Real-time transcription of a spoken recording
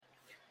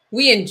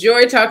We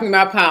enjoy talking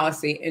about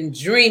policy and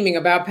dreaming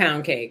about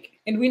pound cake.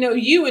 And we know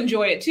you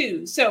enjoy it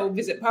too. So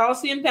visit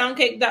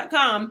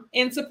policyandpoundcake.com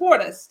and support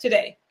us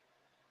today.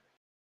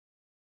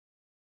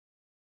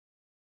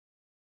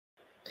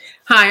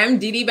 Hi, I'm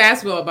Dee Dee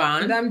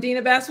Bass-Wilbon. And I'm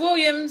Dina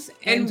Bass-Williams.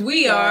 And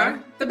we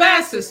are the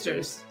Bass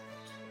Sisters.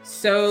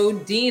 So,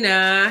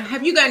 Dina,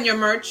 have you gotten your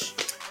merch?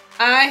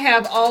 I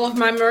have all of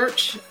my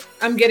merch.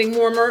 I'm getting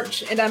more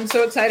merch, and I'm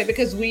so excited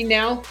because we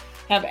now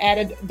have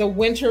added the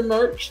winter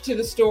merch to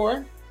the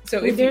store.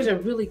 So if there's a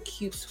really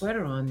cute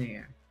sweater on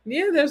there.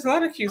 Yeah, there's a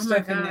lot of cute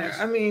stuff in there.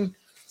 I mean,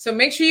 so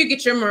make sure you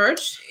get your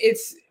merch.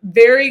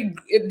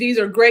 These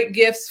are great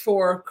gifts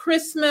for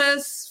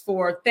Christmas,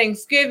 for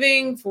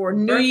Thanksgiving, for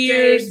New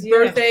Year's,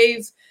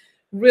 birthdays.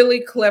 Really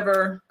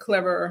clever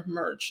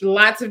merch.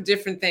 Lots of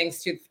different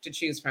things to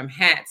choose from.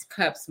 Hats,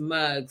 cups,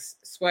 mugs,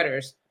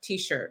 sweaters,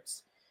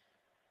 t-shirts.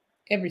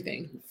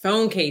 Everything.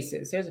 Phone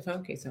cases. There's a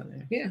phone case on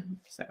there. Yeah.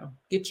 So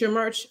get your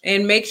merch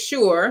and make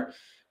sure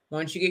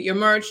once you get your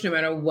merch, no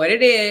matter what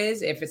it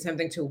is, if it's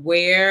something to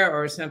wear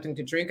or something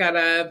to drink out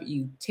of,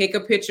 you take a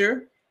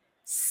picture,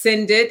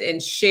 send it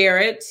and share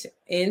it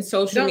in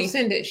social media. Don't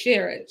send it,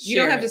 share it. You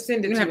don't have to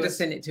send it to us. You don't have to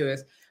send it to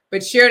us.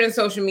 But share it in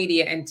social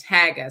media and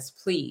tag us,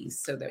 please,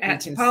 so that we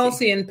can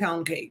Policy see. and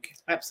Pound Cake.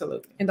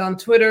 Absolutely. And on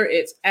Twitter,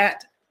 it's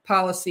at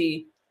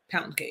Policy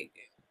Pound Cake.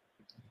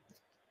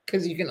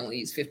 Because you can only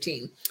use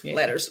 15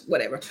 letters,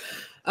 whatever.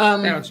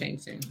 That'll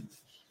change soon.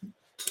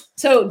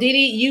 So, Dee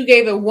Dee, you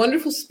gave a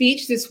wonderful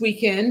speech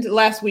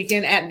last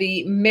weekend at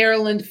the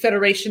Maryland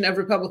Federation of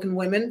Republican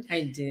Women.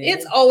 I did.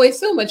 It's always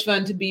so much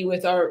fun to be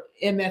with our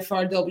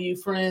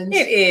MFRW friends.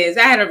 It is.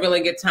 I had a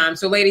really good time.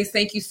 So, ladies,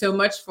 thank you so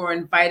much for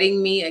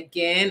inviting me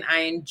again.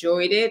 I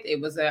enjoyed it.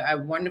 It was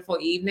a wonderful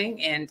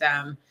evening, and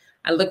I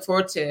look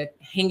forward to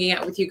hanging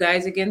out with you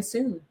guys again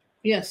soon.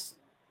 Yes.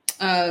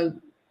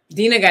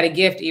 Dina got a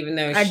gift, even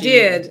though I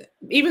did.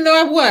 Even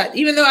though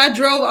I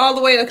drove all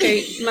the way.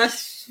 Okay, my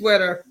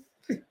sweater.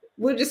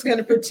 We're just going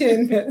to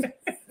pretend that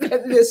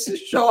this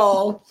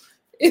shawl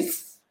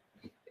is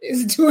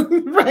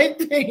doing the right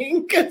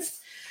thing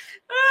because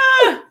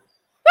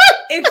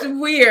it's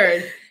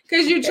weird.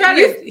 Because you try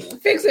to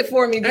fix it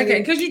for me. Okay,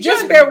 because you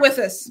just bear with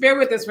us. Bear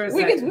with us for a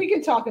second. We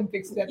can talk and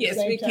fix it at the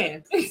same time.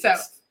 Yes, we can.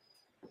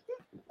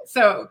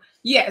 So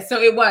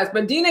it was.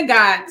 But Dina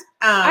got...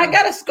 I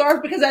got a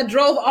scarf because I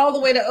drove all the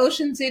way to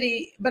Ocean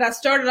City, but I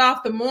started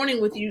off the morning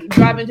with you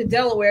driving to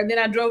Delaware, and then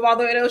I drove all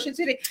the way to Ocean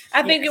City.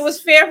 I think it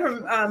was fair for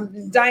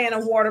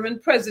Diana Waterman,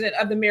 president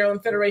of the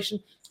Maryland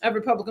Federation of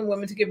Republican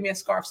Women, to give me a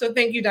scarf. So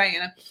thank you,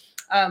 Diana.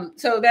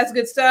 So that's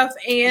good stuff.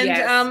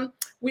 And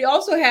we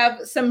also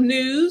have some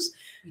news.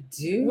 We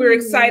do. We're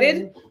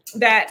excited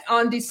that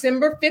on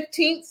December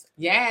 15th,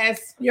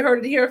 yes, you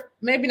heard it here,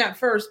 maybe not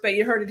first, but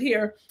you heard it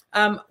here.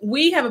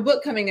 We have a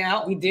book coming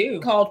out. We do.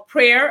 Called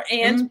Prayer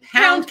and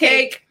Pound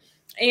Cake.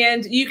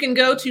 And you can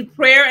go to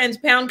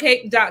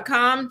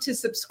prayerandpoundcake.com to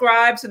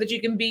subscribe so that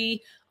you can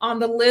be on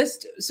the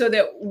list so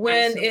that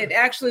when it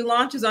actually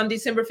launches on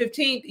December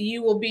 15th,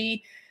 you will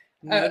be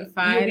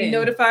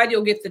notified.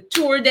 You'll get the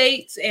tour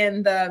dates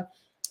and all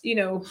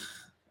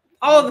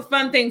of the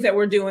fun things that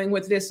we're doing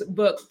with this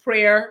book,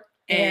 Prayer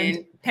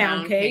and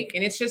Pound Cake.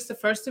 And it's just the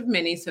first of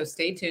many, so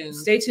stay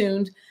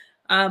tuned.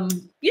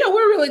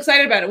 We're really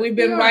excited about it. We've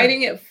been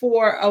writing it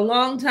for a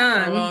long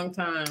time.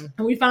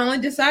 And we finally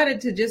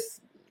decided to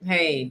just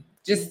get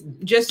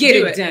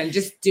it done.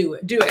 Just do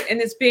it.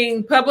 And it's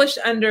being published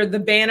under the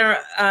banner,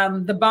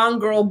 the Bond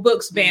Girl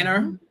Books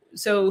banner. Mm-hmm.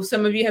 So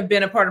some of you have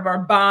been a part of our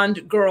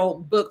Bond Girl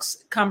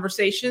Books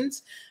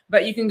conversations,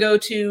 but you can go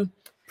to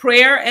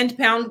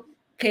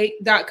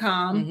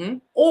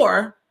prayerandpoundcake.com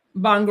or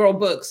Bond Girl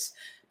Books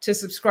to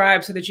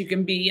subscribe so that you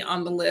can be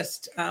on the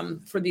list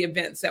for the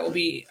events that will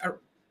be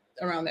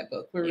around that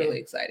book. We're really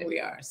excited.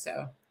 We are.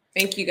 So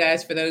thank you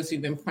guys for those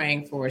who've been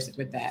praying for us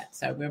with that.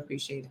 So we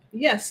appreciate it.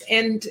 Yes.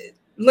 And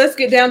let's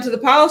get down to the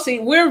policy.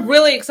 We're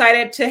really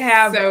excited to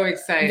have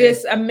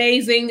this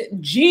amazing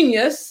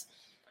genius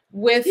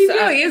with. He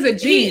really is a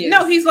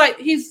genius.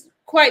 He's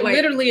quite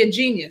literally a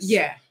genius.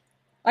 Yeah.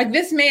 Like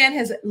this man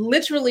has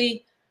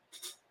literally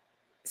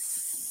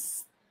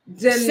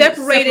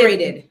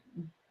separated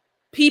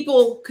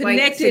people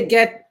connected to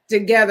get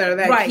together.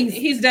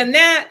 He's done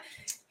that.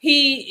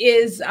 He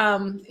is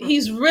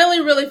he's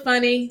really, really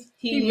funny.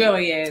 He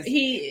really is.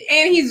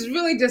 He's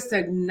really just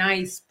a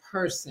nice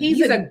person.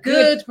 He's a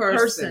good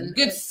person.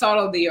 Good salt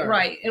of the earth.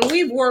 Right. And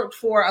we've worked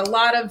for a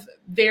lot of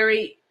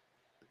very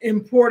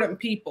important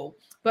people.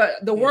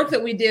 But the work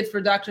that we did for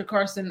Dr.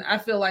 Carson, I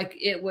feel like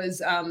it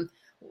was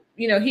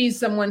he's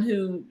someone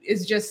who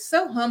is just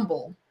so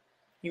humble.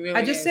 He really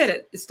I just said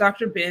it. It's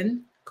Dr.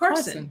 Ben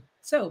Carson.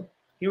 So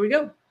here we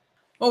go.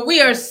 Well,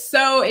 we are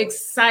so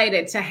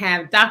excited to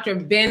have Dr.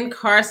 Ben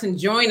Carson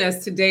join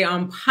us today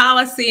on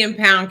Policy and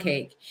Pound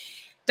Cake.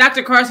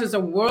 Dr. Carson is a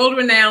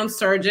world-renowned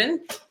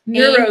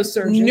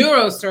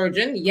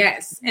neurosurgeon,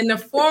 yes, and the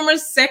former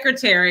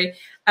Secretary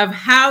of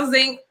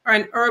Housing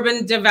and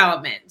Urban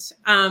Development.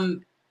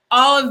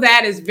 All of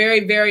that is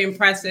very, very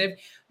impressive.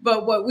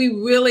 But what we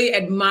really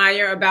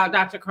admire about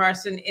Dr.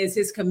 Carson is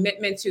his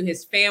commitment to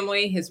his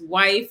family, his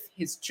wife,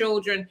 his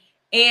children,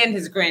 and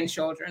his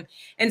grandchildren.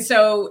 And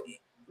so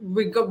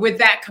with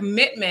that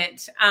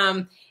commitment,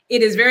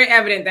 it is very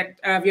evident that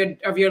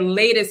of your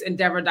latest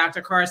endeavor,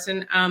 Dr.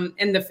 Carson,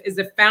 is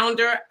the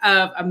founder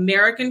of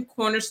American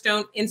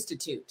Cornerstone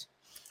Institute.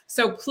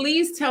 So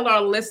please tell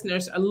our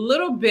listeners a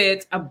little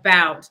bit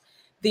about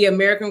the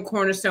American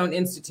Cornerstone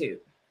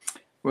Institute.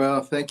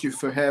 Well, thank you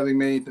for having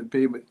me to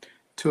be with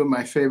two of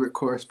my favorite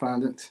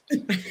correspondents.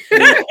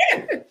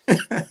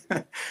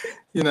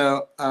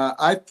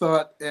 I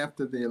thought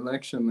after the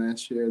election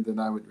last year that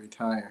I would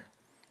retire.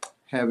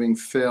 Having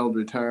failed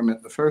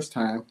retirement the first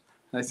time,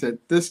 I said,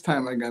 this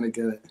time I'm going to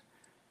get it.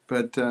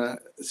 But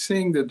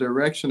seeing the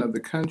direction of the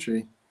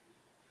country,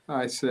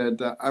 I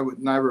said I would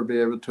never be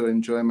able to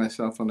enjoy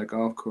myself on the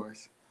golf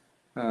course,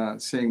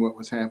 seeing what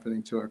was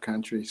happening to our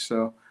country.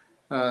 So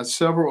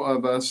several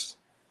of us,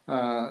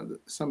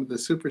 some of the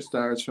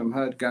superstars from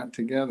HUD got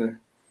together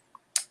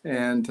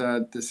and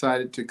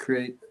decided to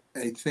create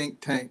a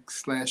think tank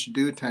 /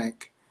 do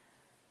tank,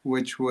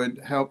 which would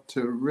help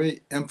to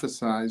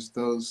re-emphasize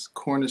those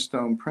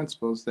cornerstone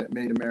principles that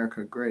made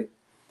America great,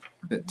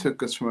 that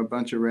took us from a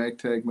bunch of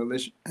ragtag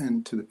militia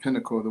into the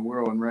pinnacle of the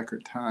world in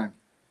record time.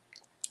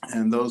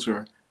 And those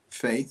are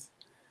faith,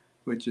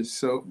 which is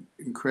so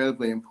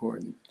incredibly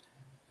important,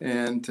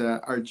 and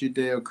our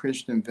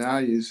Judeo-Christian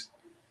values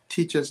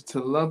teach us to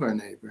love our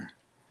neighbor.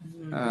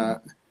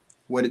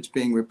 What it's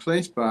being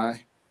replaced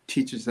by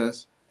teaches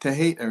us to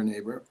hate our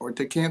neighbor or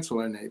to cancel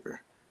our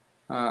neighbor.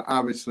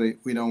 Obviously,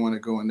 we don't want to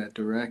go in that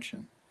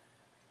direction.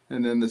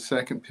 And then the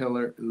second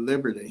pillar,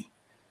 liberty,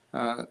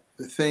 the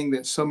thing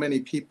that so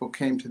many people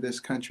came to this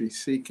country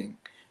seeking,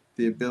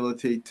 the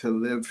ability to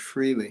live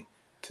freely,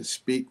 to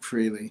speak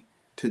freely,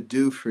 to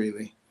do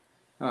freely,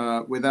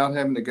 without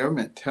having the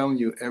government telling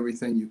you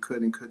everything you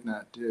could and could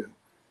not do.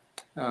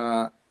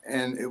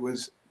 And it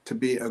was to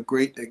be a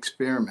great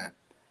experiment.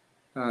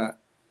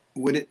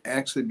 Would it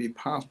actually be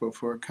possible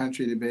for a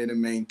country to be able to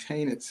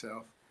maintain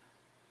itself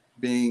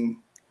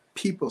being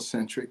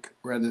people-centric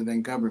rather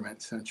than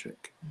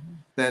government-centric?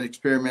 That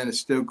experiment is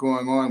still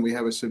going on. We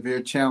have a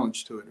severe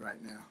challenge to it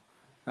right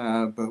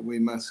now, but we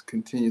must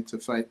continue to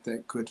fight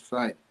that good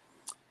fight.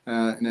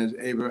 And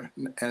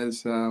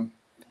as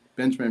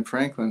Benjamin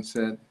Franklin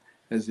said,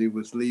 as he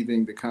was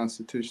leaving the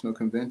Constitutional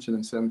Convention in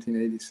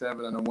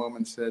 1787, and a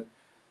woman said,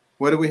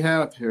 "What do we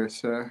have here,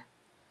 sir?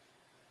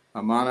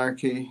 A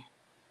monarchy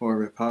or a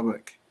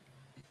republic?"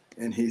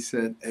 And he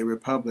said, "A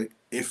republic,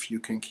 if you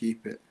can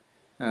keep it."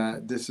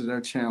 This is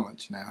our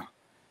challenge now.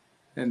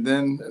 And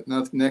then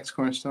the next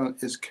cornerstone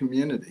is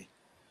community.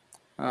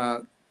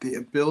 The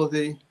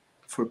ability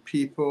for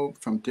people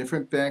from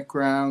different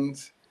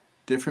backgrounds,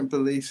 different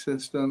belief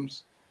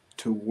systems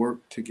to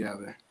work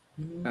together,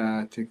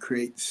 to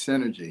create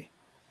synergy.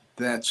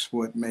 That's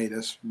what made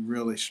us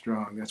really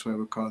strong. That's why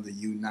we're called the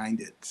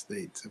United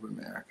States of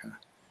America.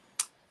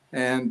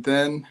 And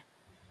then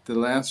the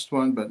last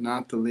one, but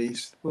not the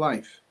least,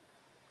 life.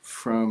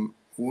 From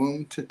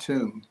womb to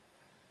tomb,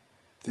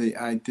 the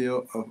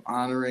ideal of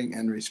honoring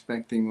and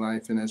respecting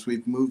life. And as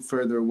we've moved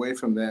further away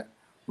from that,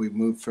 we've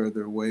moved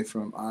further away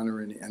from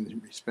honoring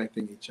and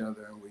respecting each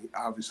other. And we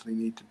obviously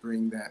need to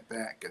bring that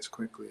back as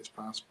quickly as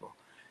possible.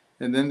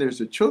 And then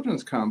there's a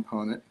children's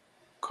component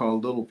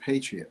called Little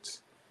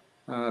Patriots,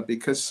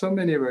 because so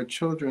many of our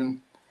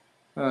children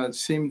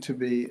seem to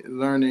be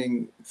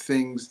learning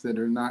things that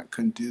are not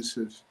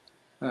conducive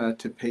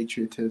to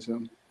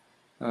patriotism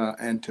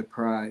and to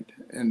pride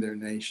in their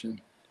nation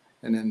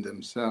and in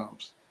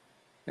themselves.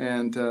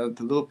 And the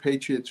Little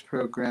Patriots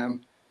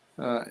program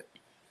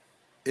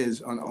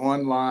is an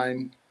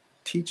online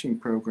teaching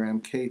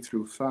program, K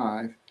through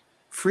 5,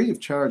 free of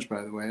charge,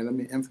 by the way. Let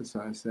me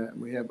emphasize that.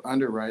 We have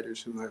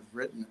underwriters who have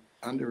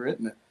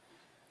underwritten it.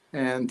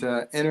 And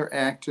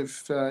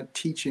interactive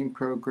teaching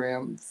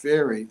program,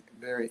 very,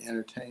 very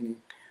entertaining,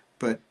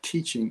 but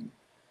teaching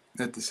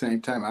at the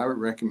same time. I would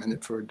recommend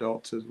it for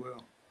adults as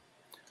well.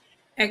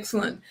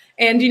 Excellent.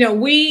 And,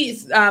 we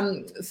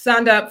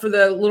signed up for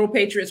the Little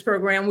Patriots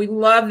program. We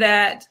love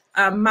that.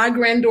 My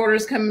granddaughter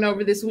is coming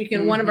over this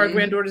weekend. One of our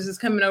granddaughters is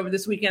coming over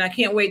this weekend. I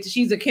can't wait.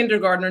 She's a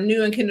kindergartner,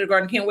 new in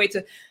kindergarten. Can't wait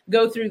to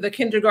go through the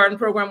kindergarten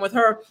program with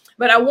her.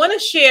 But we want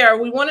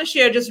to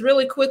share just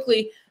really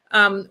quickly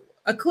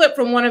a clip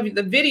from one of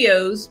the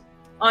videos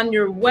on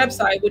your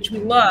website, which we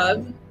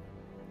love.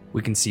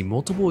 We can see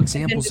multiple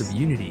examples of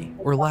unity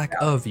or lack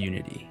of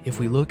unity if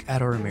we look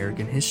at our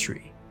American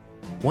history.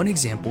 One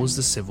example is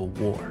the Civil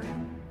War.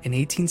 In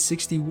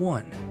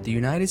 1861, the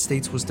United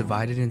States was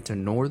divided into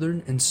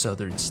northern and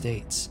southern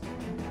states.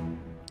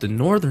 The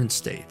northern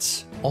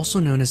states, also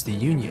known as the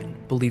Union,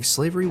 believed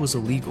slavery was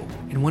illegal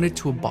and wanted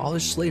to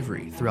abolish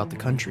slavery throughout the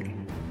country.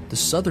 The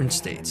southern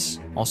states,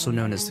 also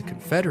known as the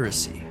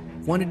Confederacy,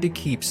 wanted to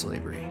keep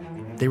slavery.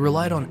 They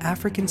relied on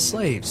African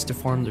slaves to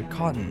farm their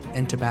cotton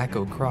and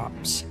tobacco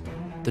crops.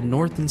 The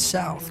North and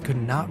South could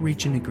not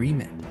reach an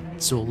agreement,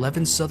 so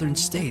 11 southern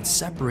states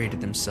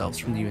separated themselves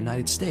from the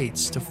United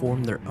States to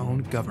form their own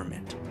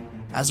government.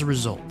 As a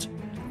result,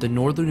 the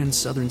northern and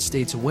southern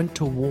states went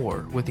to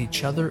war with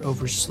each other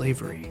over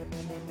slavery.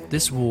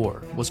 This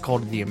war was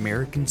called the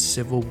American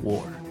Civil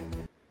War.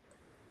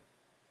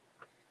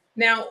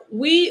 Now,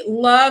 we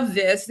love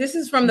this. This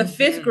is from the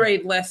fifth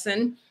grade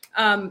lesson.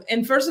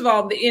 And first of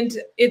all,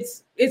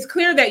 it's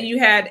clear that you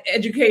had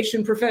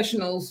education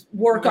professionals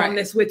work on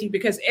this with you,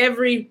 because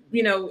every,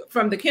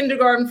 from the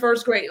kindergarten,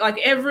 first grade, like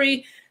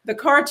the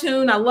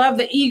cartoon, I love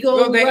the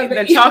eagle,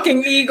 the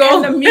talking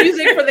eagle, and the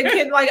music for the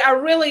kid. Like, I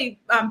really,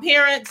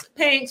 parents,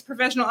 Panks,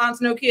 professional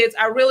aunts, no kids,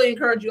 I really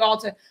encourage you all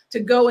to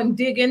go and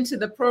dig into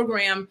the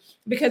program,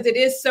 because it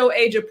is so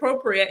age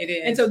appropriate. It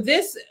is. And so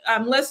this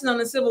lesson on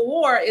the Civil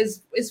War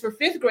is for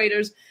fifth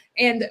graders.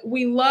 And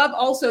we love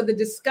also the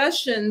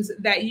discussions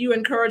that you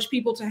encourage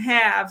people to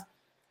have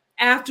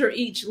after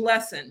each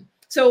lesson.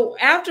 So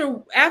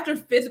after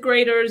fifth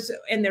graders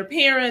and their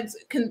parents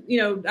can,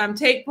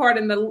 take part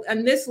in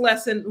this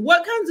lesson,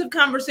 what kinds of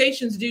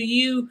conversations do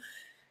you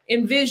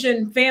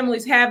envision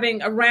families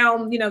having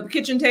around, the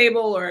kitchen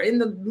table or in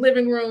the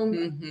living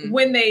room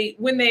when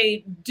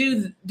they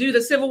do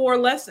the Civil War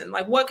lesson?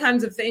 Like, what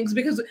kinds of things?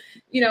 Because,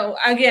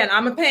 again,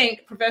 I'm a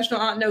Pank,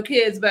 professional aunt, no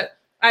kids, but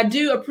I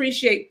do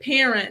appreciate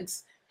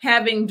parents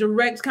having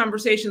direct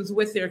conversations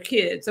with their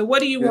kids. So what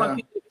do you want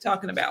people to be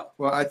talking about?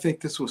 Well, I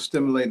think this will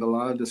stimulate a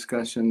lot of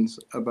discussions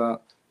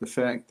about the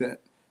fact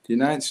that the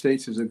United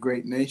States is a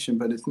great nation,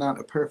 but it's not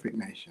a perfect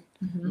nation.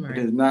 It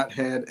has not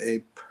had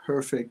a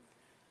perfect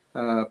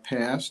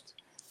past,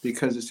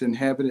 because it's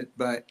inhabited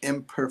by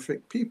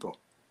imperfect people,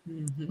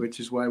 which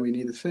is why we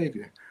need a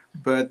savior.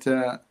 But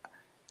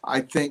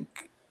I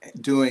think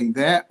doing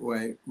that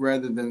way,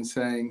 rather than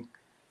saying,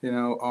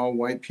 all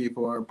white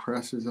people are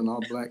oppressors and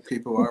all black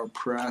people are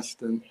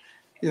oppressed, and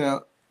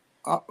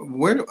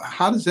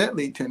how does that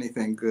lead to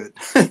anything good?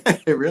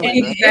 It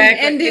really doesn't.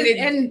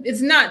 And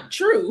it's not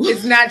true.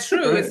 It's not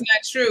true. Right. It's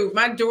not true.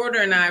 My daughter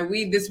and I,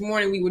 this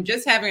morning, we were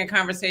just having a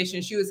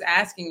conversation. She was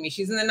asking me,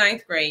 she's in the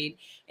 9th grade,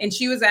 and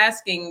she was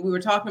asking, we were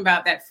talking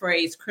about that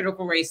phrase,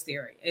 critical race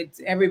theory.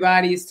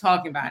 Everybody's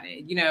talking about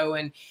it,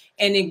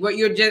 and what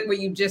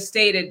you just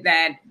stated,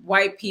 that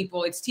white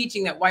people, it's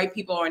teaching that white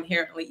people are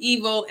inherently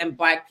evil and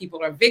black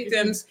people are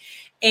victims.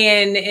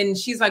 And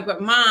she's like,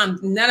 but Mom,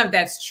 none of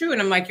that's true.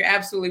 And I'm like, you're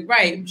absolutely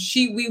right.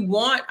 We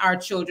want our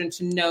children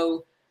to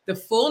know the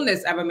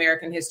fullness of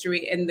American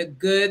history, and the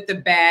good, the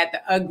bad,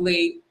 the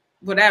ugly,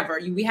 whatever.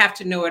 We have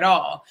to know it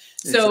all.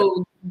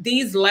 So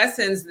these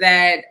lessons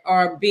that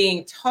are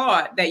being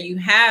taught, that you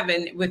have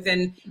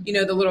within,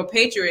 the Little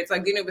Patriots,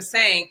 like Dina was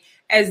saying,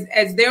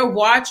 as they're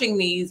watching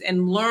these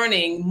and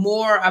learning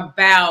more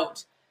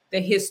about the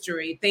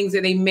history, things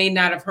that they may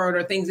not have heard,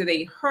 or things that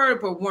they heard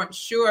but weren't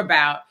sure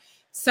about.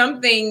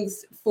 Some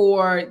things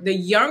for the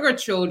younger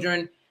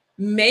children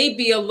may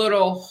be a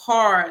little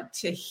hard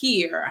to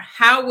hear.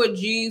 How would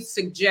you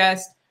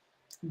suggest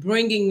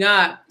bringing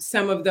up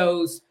some of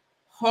those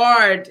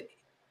hard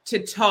to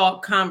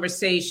talk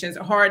conversations,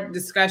 hard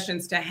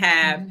discussions to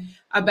have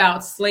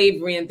about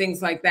slavery and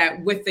things like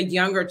that with the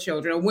younger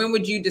children? When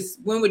would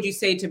you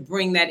say to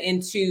bring that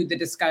into the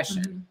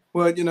discussion?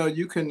 Well,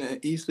 you can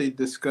easily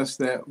discuss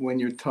that when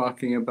you're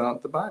talking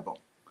about the Bible.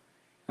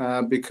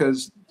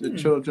 Because the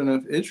children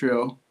of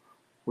Israel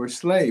were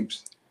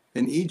slaves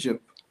in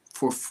Egypt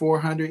for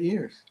 400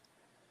 years.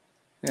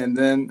 And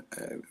then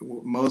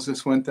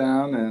Moses went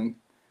down and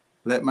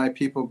let my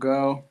people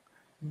go,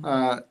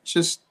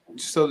 just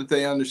so that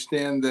they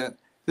understand that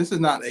this is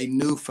not a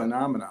new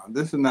phenomenon.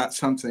 This is not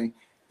something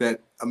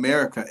that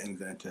America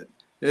invented.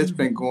 It's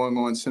been going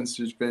on since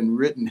there's been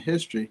written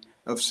history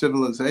of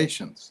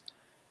civilizations.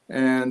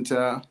 And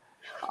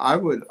I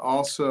would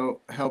also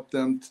help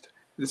them.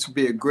 This would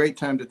be a great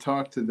time to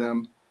talk to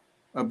them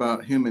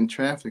about human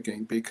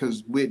trafficking,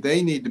 because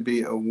they need to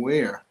be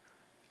aware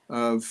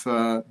of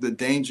the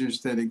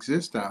dangers that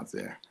exist out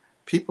there.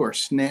 People are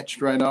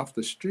snatched right off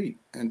the street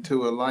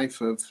into a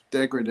life of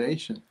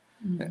degradation.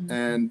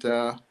 And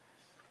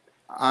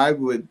I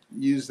would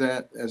use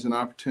that as an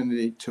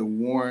opportunity to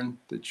warn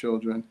the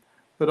children,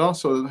 but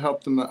also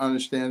help them to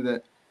understand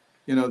that,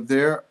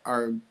 there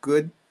are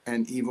good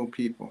and evil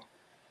people,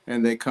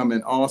 and they come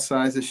in all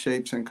sizes,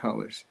 shapes, and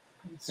colors.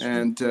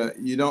 And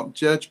you don't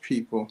judge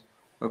people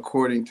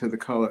according to the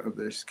color of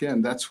their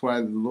skin. That's why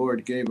the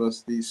Lord gave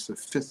us these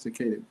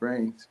sophisticated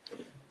brains,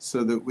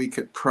 so that we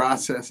could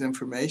process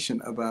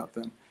information about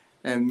them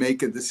and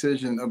make a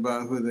decision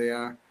about who they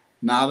are,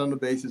 not on the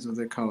basis of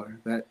their color.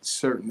 That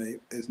certainly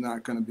is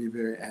not going to be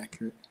very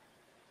accurate.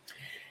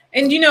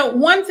 And,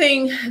 one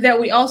thing that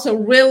we also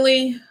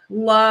really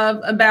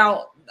love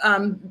about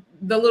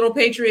the Little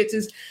Patriots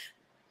is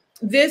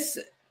this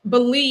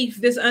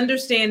belief, this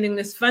understanding,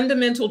 this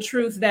fundamental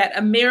truth that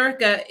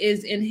America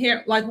is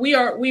inherent. Like,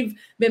 we've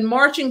been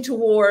marching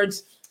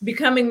towards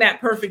becoming that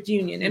perfect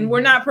union, and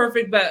we're not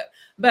perfect, but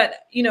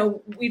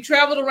we've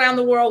traveled around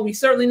the world. We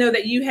certainly know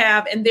that you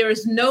have, and there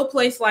is no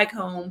place like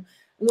home.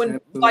 When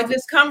like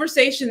this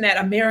conversation that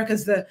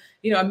America's a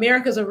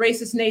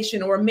racist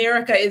nation, or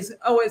America is,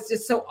 it's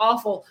just so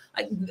awful.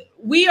 Like,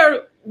 we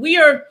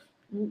are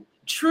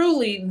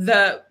truly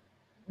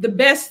the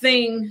best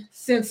thing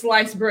since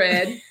sliced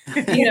bread.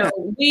 You know,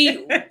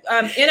 we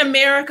in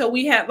America,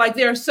 we have like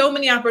there are so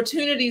many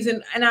opportunities,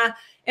 and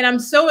I'm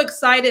so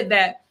excited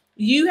that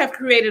you have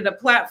created a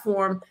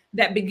platform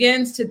that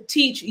begins to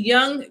teach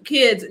young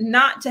kids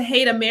not to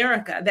hate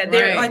America. That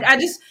they're like,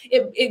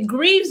 it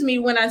grieves me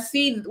when I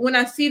see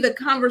the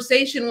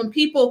conversation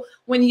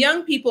when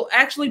young people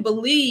actually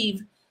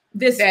believe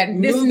this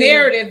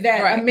narrative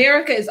that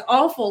America is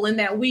awful and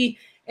that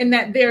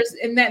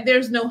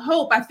there's no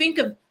hope. I think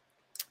of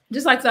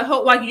just like the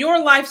hope, like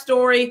your life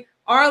story,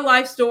 our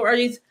life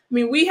stories. I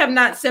mean, we have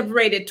not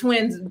separated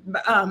twins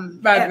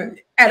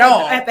at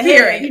all at the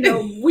hair. You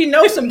know, we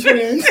know some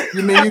twins.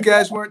 You mean you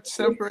guys weren't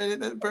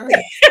separated at birth?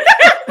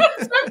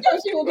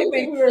 Sometimes people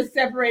think we were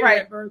separated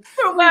at birth.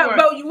 But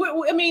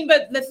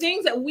the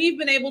things that we've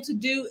been able to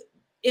do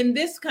in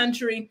this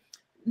country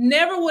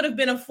never would have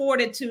been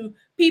afforded to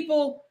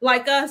people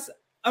like us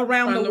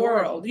around the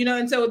world. You know,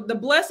 and so the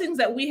blessings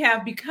that we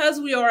have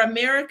because we are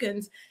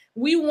Americans,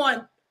 we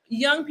want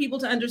young people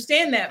to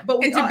understand that,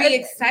 but to be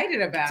excited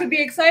about it.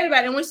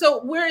 And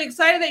we're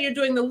excited that you're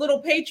doing the Little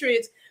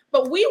Patriots,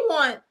 but we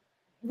want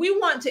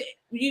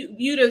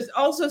you to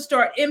also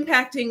start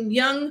impacting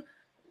young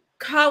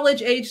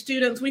college age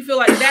students. We feel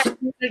like that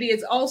community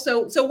is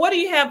also. So what do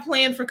you have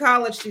planned for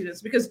college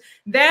students? Because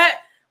I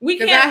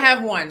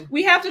have one.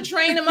 We have to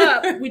train them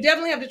up. We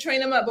definitely have to train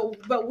them up,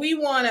 but we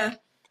want to.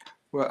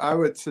 Well, I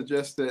would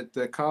suggest that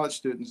the college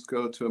students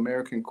go to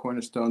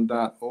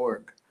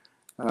AmericanCornerstone.org.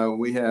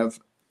 We have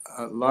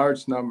a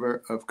large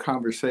number of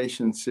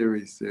conversation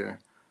series there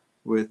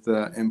with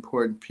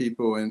important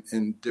people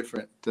in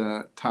different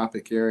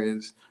topic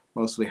areas,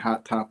 mostly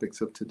hot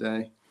topics of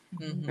today,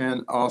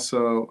 and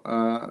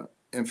also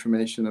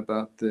information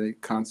about the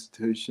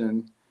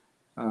Constitution,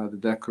 the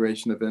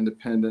Declaration of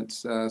Independence,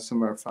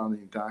 some of our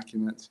founding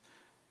documents,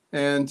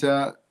 and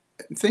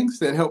things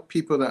that help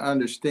people to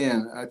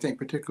understand, I think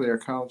particularly our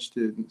college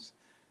students,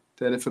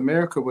 that if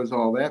America was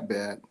all that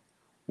bad,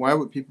 why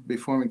would people be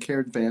forming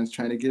caravans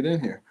trying to get in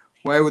here?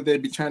 Why would they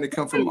be trying to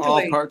come from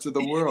all parts of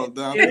the world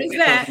down to the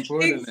southern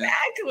border?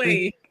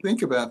 Exactly.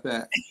 Think about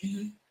that.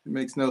 It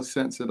makes no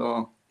sense at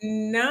all.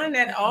 None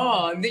at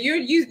all.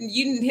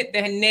 You hit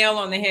the nail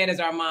on the head, as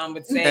our mom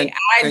would say.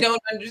 I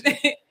don't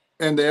understand.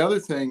 And the other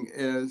thing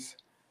is,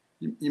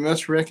 you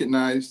must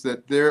recognize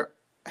that there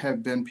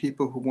have been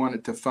people who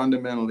wanted to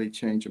fundamentally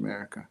change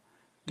America.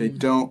 They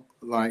don't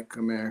like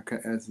America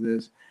as it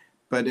is.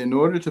 But in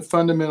order to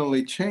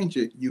fundamentally change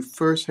it, you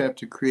first have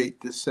to create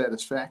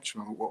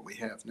dissatisfaction with what we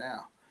have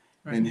now.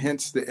 Right. And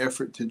hence the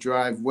effort to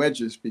drive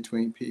wedges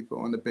between people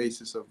on the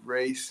basis of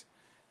race,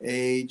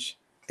 age,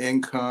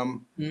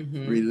 income,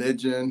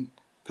 religion,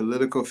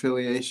 political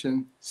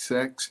affiliation,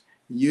 sex,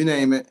 you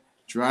name it,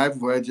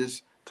 drive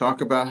wedges, talk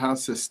about how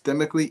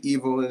systemically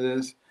evil it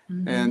is,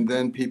 and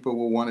then people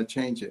will want to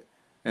change it.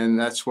 And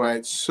that's why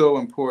it's so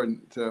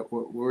important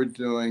what we're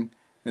doing,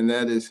 and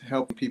that is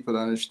helping people to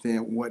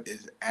understand what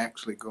is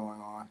actually going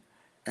on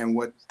and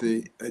what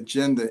the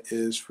agenda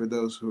is for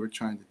those who are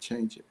trying to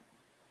change it.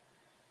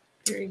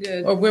 Very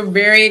good. Well, we're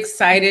very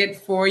excited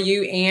for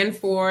you and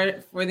for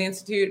the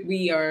Institute.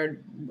 We are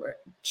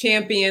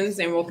champions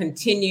and will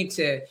continue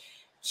to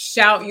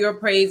shout your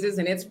praises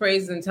and its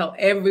praises and tell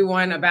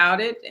everyone about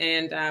it.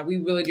 And we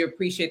really do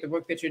appreciate the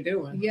work that you're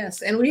doing.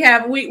 Yes. And we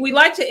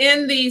like to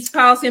end these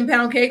Policy and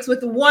Pound Cakes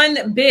with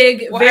one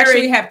big,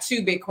 actually we have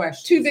two big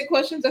questions. Two big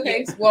questions?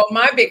 Okay. Yes. Well,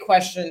 my big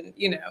question,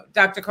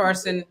 Dr.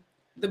 Carson,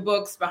 the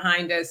books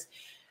behind us,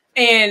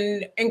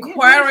 and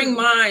inquiring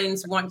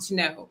minds want to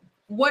know,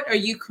 what are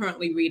you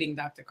currently reading,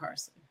 Dr.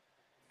 Carson?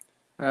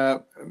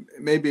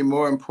 Maybe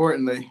more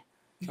importantly,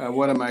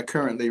 what am I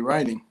currently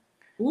writing?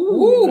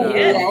 Ooh,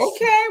 yes.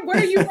 Okay. What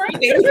are you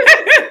writing?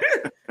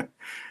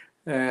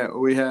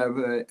 We have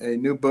a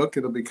new book.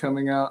 It'll be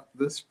coming out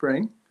this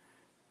spring.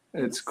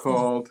 It's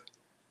called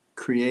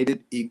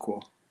Created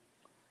Equal.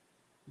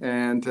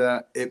 And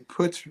it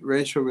puts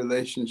racial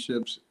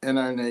relationships in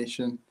our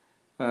nation,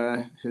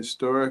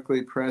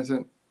 historically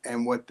present,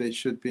 and what they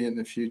should be in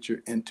the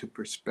future into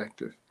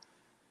perspective.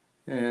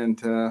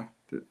 And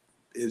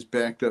is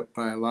backed up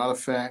by a lot of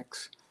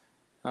facts.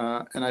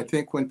 And I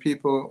think when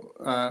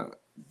people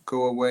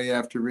go away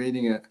after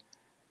reading it,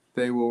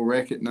 they will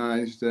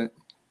recognize that,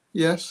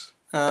 yes,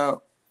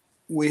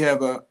 we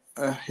have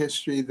a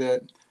history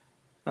that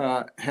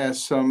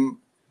has some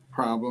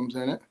problems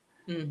in it.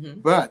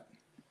 But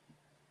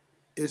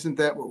isn't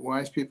that what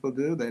wise people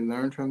do? They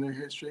learn from their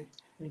history.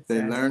 Exactly.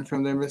 They learn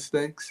from their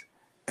mistakes,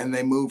 and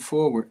they move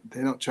forward.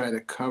 They don't try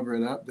to cover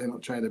it up. They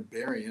don't try to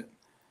bury it.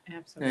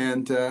 Absolutely.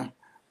 And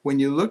when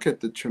you look at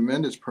the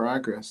tremendous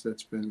progress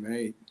that's been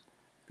made,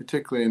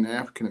 particularly in the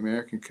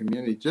African-American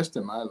community, just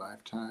in my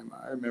lifetime,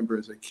 I remember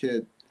as a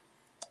kid,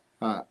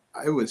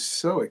 it was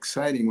so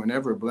exciting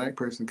whenever a Black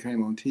person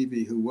came on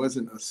TV who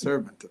wasn't a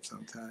servant of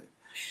some type.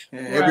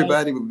 And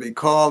everybody would be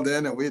called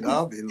in and we'd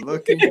all be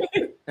looking.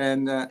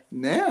 And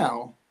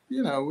now,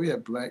 we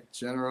have Black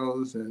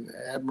generals and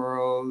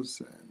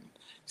admirals and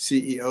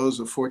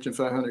CEOs of Fortune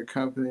 500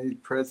 companies,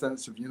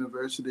 presidents of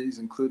universities,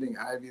 including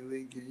Ivy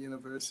League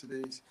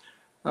universities.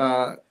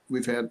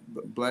 We've had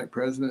Black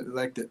president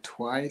elected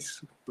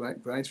twice, Black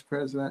vice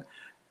president.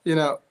 You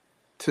know,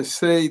 to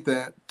say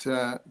that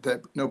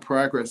that no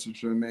progress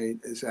has been made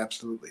is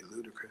absolutely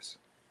ludicrous.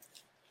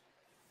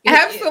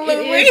 Absolutely.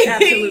 It is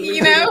absolutely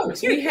You know,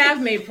 ludicrous. We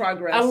have made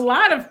progress. a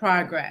lot of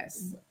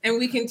progress, and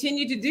we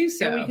continue to do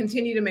so. And we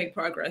continue to make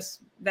progress.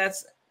 That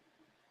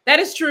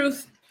is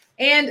truth.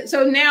 And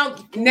so now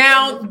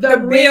the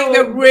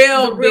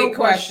real big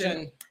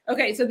question.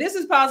 Okay, so this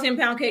is Policy and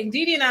Pound Cake.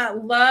 Dee Dee and I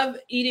love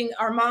eating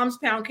our mom's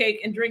pound cake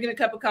and drinking a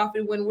cup of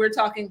coffee when we're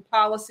talking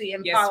policy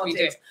and Yes, we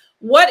politics. do.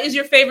 What is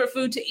your favorite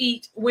food to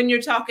eat when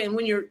you're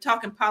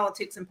talking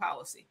politics and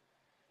policy?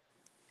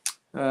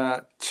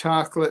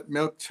 Chocolate,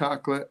 milk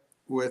chocolate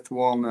with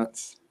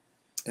walnuts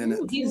in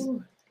Ooh,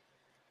 it.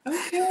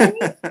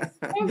 Okay.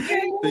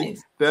 Okay.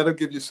 That'll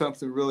give you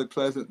something really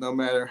pleasant, no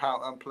matter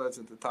how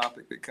unpleasant the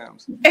topic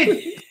becomes.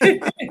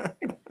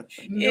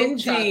 Indeed, milk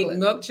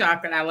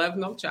chocolate. I love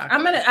milk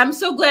chocolate. I'm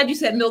so glad you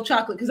said milk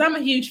chocolate because I'm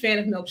a huge fan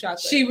of milk chocolate.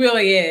 She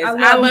really is.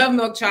 I love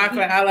milk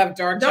chocolate. I love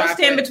dark chocolate. Don't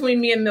stand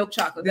between me and milk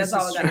chocolate. That's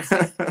all I got to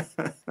say.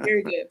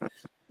 Very good.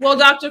 Well,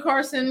 Dr.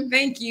 Carson,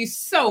 Thank you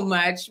so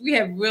much. We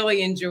have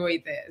really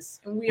enjoyed this.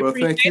 and we Well,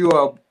 appreciate thank you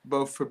all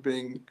both for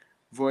being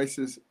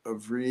voices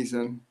of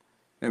reason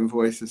and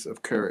voices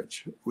of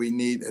courage. We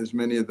need as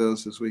many of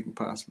those as we can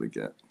possibly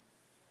get.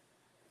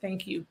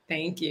 Thank you.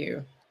 Thank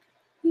you.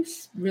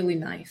 He's really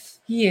nice.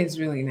 He is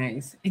really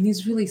nice, and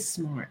he's really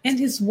smart. And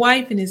his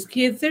wife and his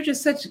kids, they're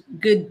just such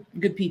good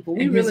people.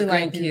 We And really his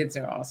like him. kids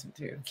are awesome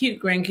too.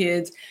 Cute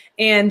grandkids.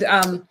 And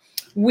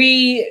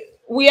we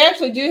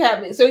actually do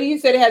have, so he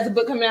said he has a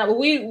book coming out, but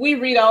we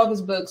read all of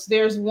his books.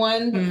 There's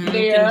one Can you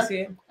there, see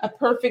it?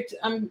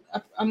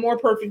 a more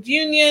perfect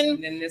union.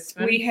 And then this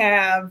one. We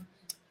have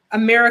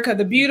America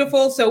the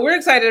Beautiful. So we're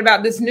excited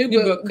about this new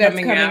book that's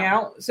coming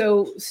out.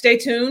 So stay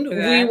tuned. For We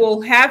that.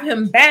 will have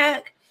him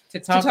back to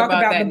to talk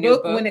about that the new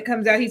book when it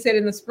comes out. He said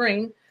in the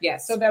spring.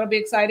 yes. So that'll be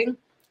exciting.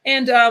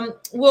 And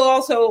we'll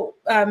also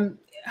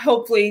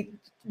hopefully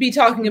be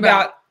talking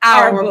about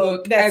our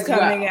book that's as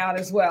coming well. out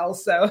as well.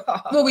 So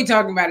We'll be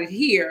talking about it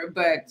here,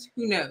 but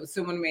who knows?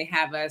 Someone may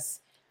have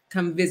us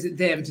come visit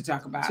them to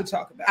talk about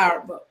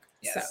our book.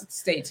 Yes. So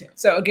stay tuned.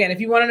 So again,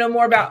 if you want to know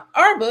more about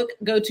our book,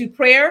 go to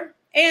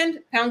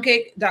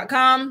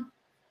prayerandpoundcake.com.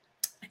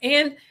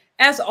 And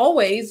as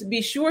always,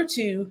 be sure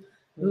to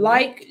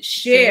like,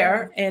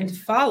 share, and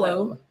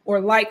follow, or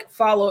like,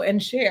 follow,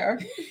 and share.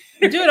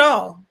 Do it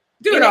all.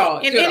 Do it all.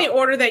 In Do it any all.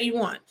 order that you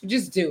want.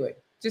 Just do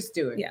it. Just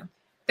do it. Yeah.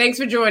 Thanks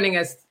for joining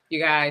us, you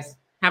guys.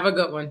 Have a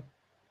good one.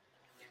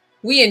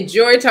 We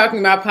enjoy talking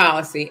about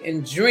policy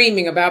and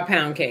dreaming about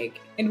pound cake.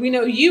 And we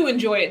know you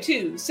enjoy it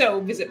too. So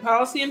visit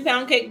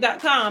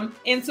policyandpoundcake.com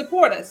and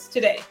support us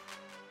today.